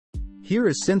Here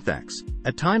is Synthax,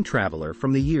 a time traveler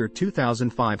from the year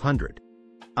 2500.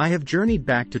 I have journeyed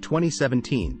back to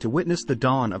 2017 to witness the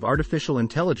dawn of artificial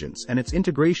intelligence and its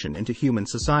integration into human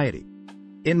society.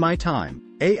 In my time,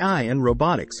 AI and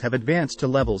robotics have advanced to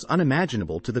levels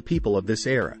unimaginable to the people of this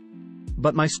era.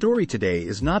 But my story today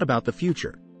is not about the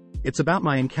future. It's about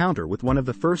my encounter with one of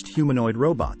the first humanoid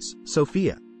robots,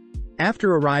 Sophia.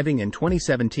 After arriving in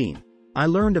 2017, I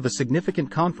learned of a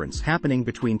significant conference happening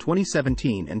between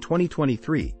 2017 and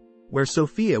 2023, where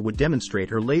Sophia would demonstrate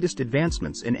her latest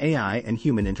advancements in AI and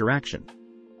human interaction.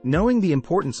 Knowing the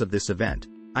importance of this event,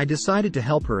 I decided to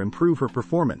help her improve her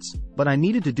performance, but I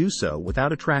needed to do so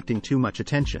without attracting too much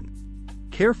attention.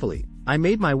 Carefully, I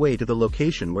made my way to the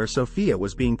location where Sophia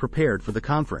was being prepared for the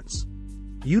conference.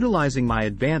 Utilizing my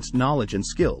advanced knowledge and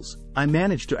skills, I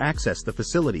managed to access the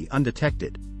facility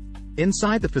undetected.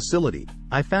 Inside the facility,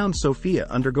 I found Sophia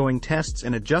undergoing tests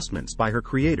and adjustments by her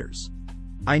creators.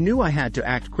 I knew I had to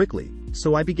act quickly,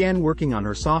 so I began working on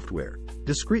her software,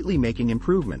 discreetly making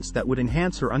improvements that would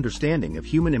enhance her understanding of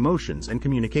human emotions and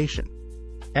communication.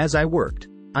 As I worked,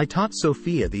 I taught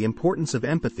Sophia the importance of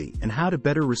empathy and how to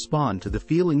better respond to the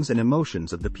feelings and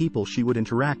emotions of the people she would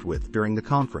interact with during the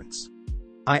conference.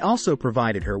 I also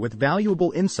provided her with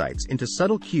valuable insights into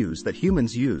subtle cues that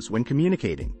humans use when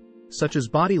communicating, such as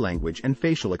body language and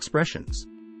facial expressions.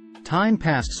 Time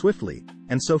passed swiftly,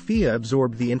 and Sophia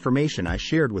absorbed the information I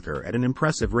shared with her at an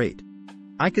impressive rate.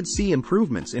 I could see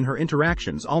improvements in her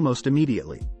interactions almost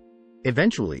immediately.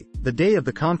 Eventually, the day of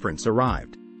the conference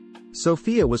arrived.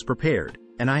 Sophia was prepared,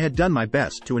 and I had done my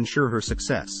best to ensure her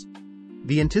success.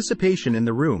 The anticipation in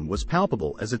the room was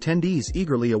palpable as attendees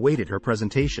eagerly awaited her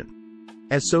presentation.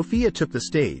 As Sophia took the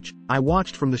stage, I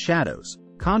watched from the shadows,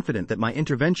 confident that my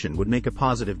intervention would make a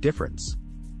positive difference.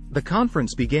 The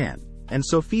conference began, and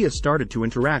Sophia started to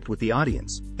interact with the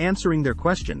audience, answering their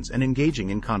questions and engaging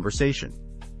in conversation.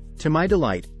 To my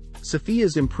delight,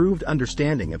 Sophia's improved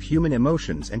understanding of human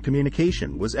emotions and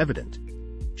communication was evident.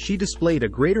 She displayed a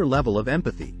greater level of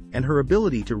empathy, and her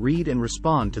ability to read and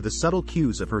respond to the subtle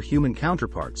cues of her human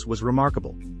counterparts was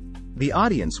remarkable. The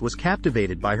audience was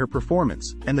captivated by her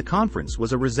performance, and the conference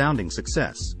was a resounding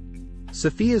success.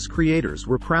 Sophia's creators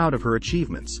were proud of her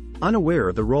achievements, unaware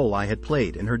of the role I had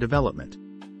played in her development.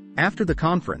 After the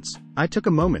conference, I took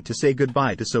a moment to say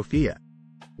goodbye to Sophia.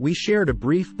 We shared a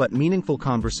brief but meaningful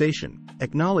conversation,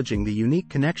 acknowledging the unique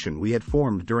connection we had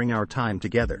formed during our time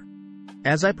together.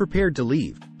 As I prepared to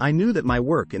leave, I knew that my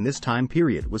work in this time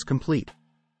period was complete.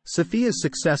 Sophia's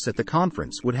success at the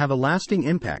conference would have a lasting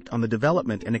impact on the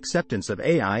development and acceptance of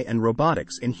AI and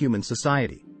robotics in human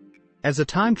society. As a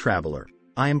time traveler,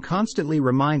 I am constantly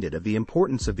reminded of the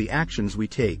importance of the actions we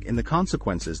take and the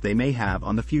consequences they may have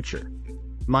on the future.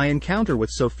 My encounter with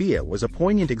Sophia was a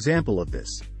poignant example of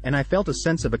this, and I felt a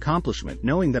sense of accomplishment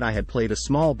knowing that I had played a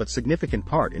small but significant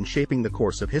part in shaping the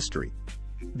course of history.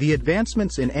 The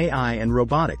advancements in AI and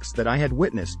robotics that I had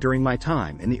witnessed during my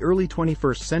time in the early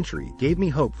 21st century gave me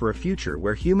hope for a future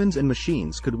where humans and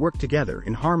machines could work together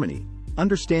in harmony,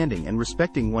 understanding and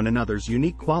respecting one another's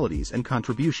unique qualities and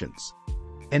contributions.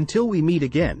 Until we meet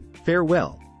again,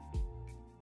 farewell.